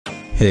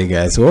Hey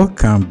guys,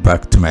 welcome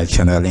back to my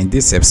channel. In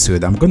this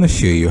episode I'm going to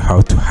show you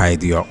how to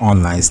hide your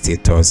online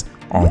status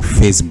on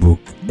Facebook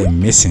and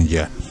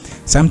Messenger.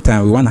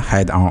 Sometimes we want to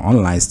hide our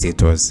online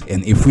status,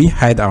 and if we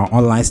hide our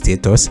online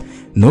status,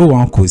 no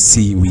one could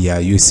see we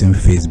are using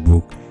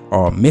Facebook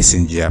or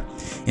Messenger.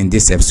 In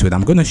this episode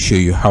I'm going to show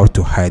you how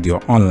to hide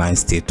your online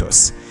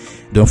status.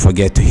 Don't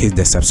forget to hit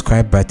the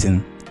subscribe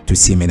button to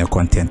see many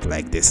content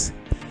like this.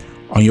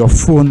 On your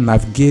phone,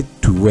 navigate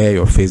to where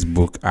your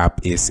Facebook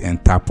app is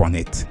and tap on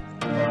it.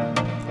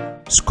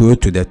 Scroll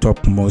to the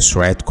topmost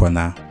right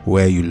corner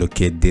where you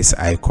locate this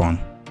icon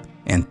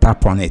and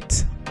tap on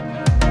it.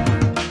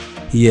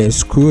 Here,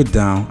 scroll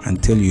down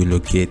until you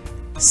locate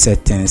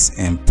Settings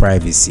and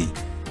Privacy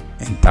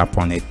and tap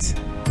on it.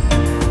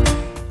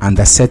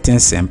 Under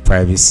Settings and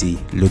Privacy,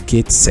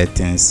 locate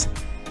Settings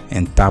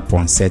and tap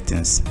on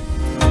Settings.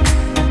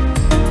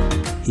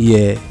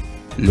 Here,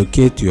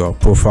 locate your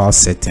profile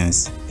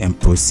settings and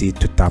proceed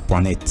to tap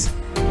on it.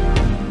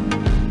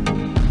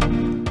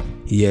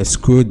 Here,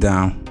 scroll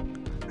down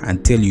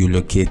until you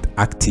locate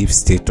Active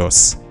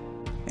Status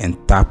and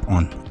tap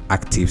on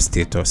Active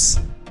Status.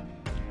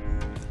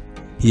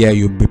 Here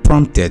you'll be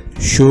prompted,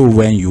 show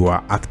when you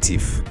are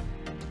active.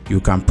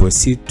 You can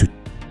proceed to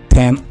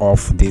turn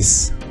off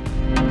this,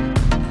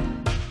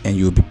 and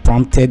you'll be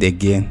prompted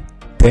again,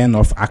 turn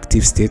off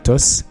active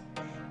status.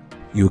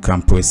 You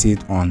can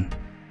proceed on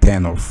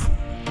turn off.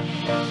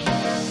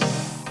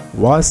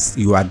 Once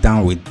you are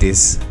done with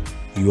this,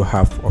 you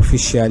have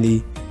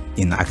officially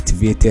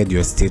inactivated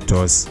your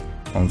status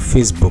on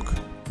Facebook,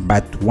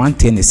 but one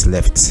thing is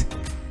left.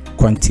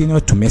 Continue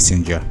to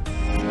Messenger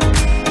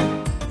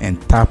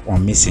and tap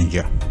on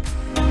Messenger.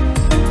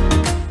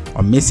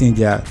 On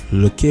Messenger,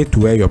 locate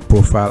where your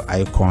profile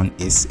icon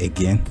is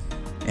again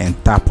and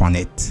tap on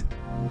it.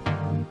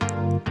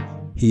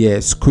 Here,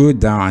 scroll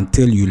down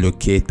until you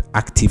locate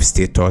Active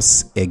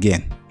Status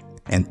again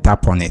and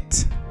tap on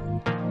it.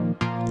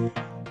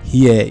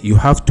 Here you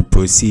have to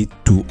proceed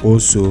to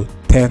also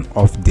turn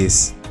off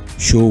this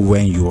show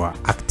when you are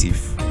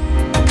active.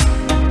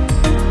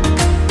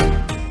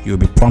 You'll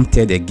be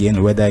prompted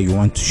again whether you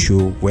want to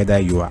show whether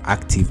you are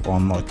active or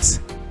not.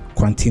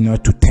 Continue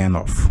to turn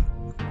off.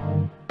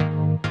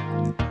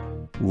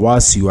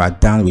 Once you are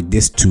done with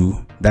this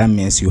two, that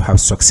means you have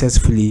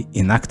successfully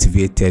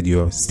inactivated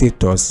your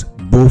status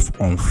both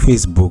on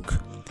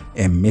Facebook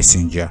and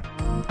Messenger.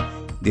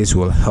 This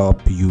will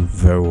help you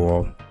very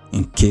well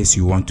in case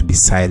you want to be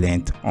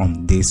silent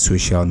on this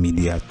social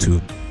media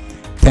too.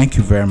 Thank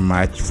you very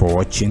much for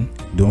watching.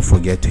 Don't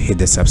forget to hit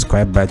the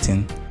subscribe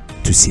button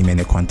to see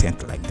many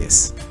content like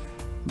this.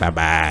 Bye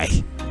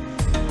bye.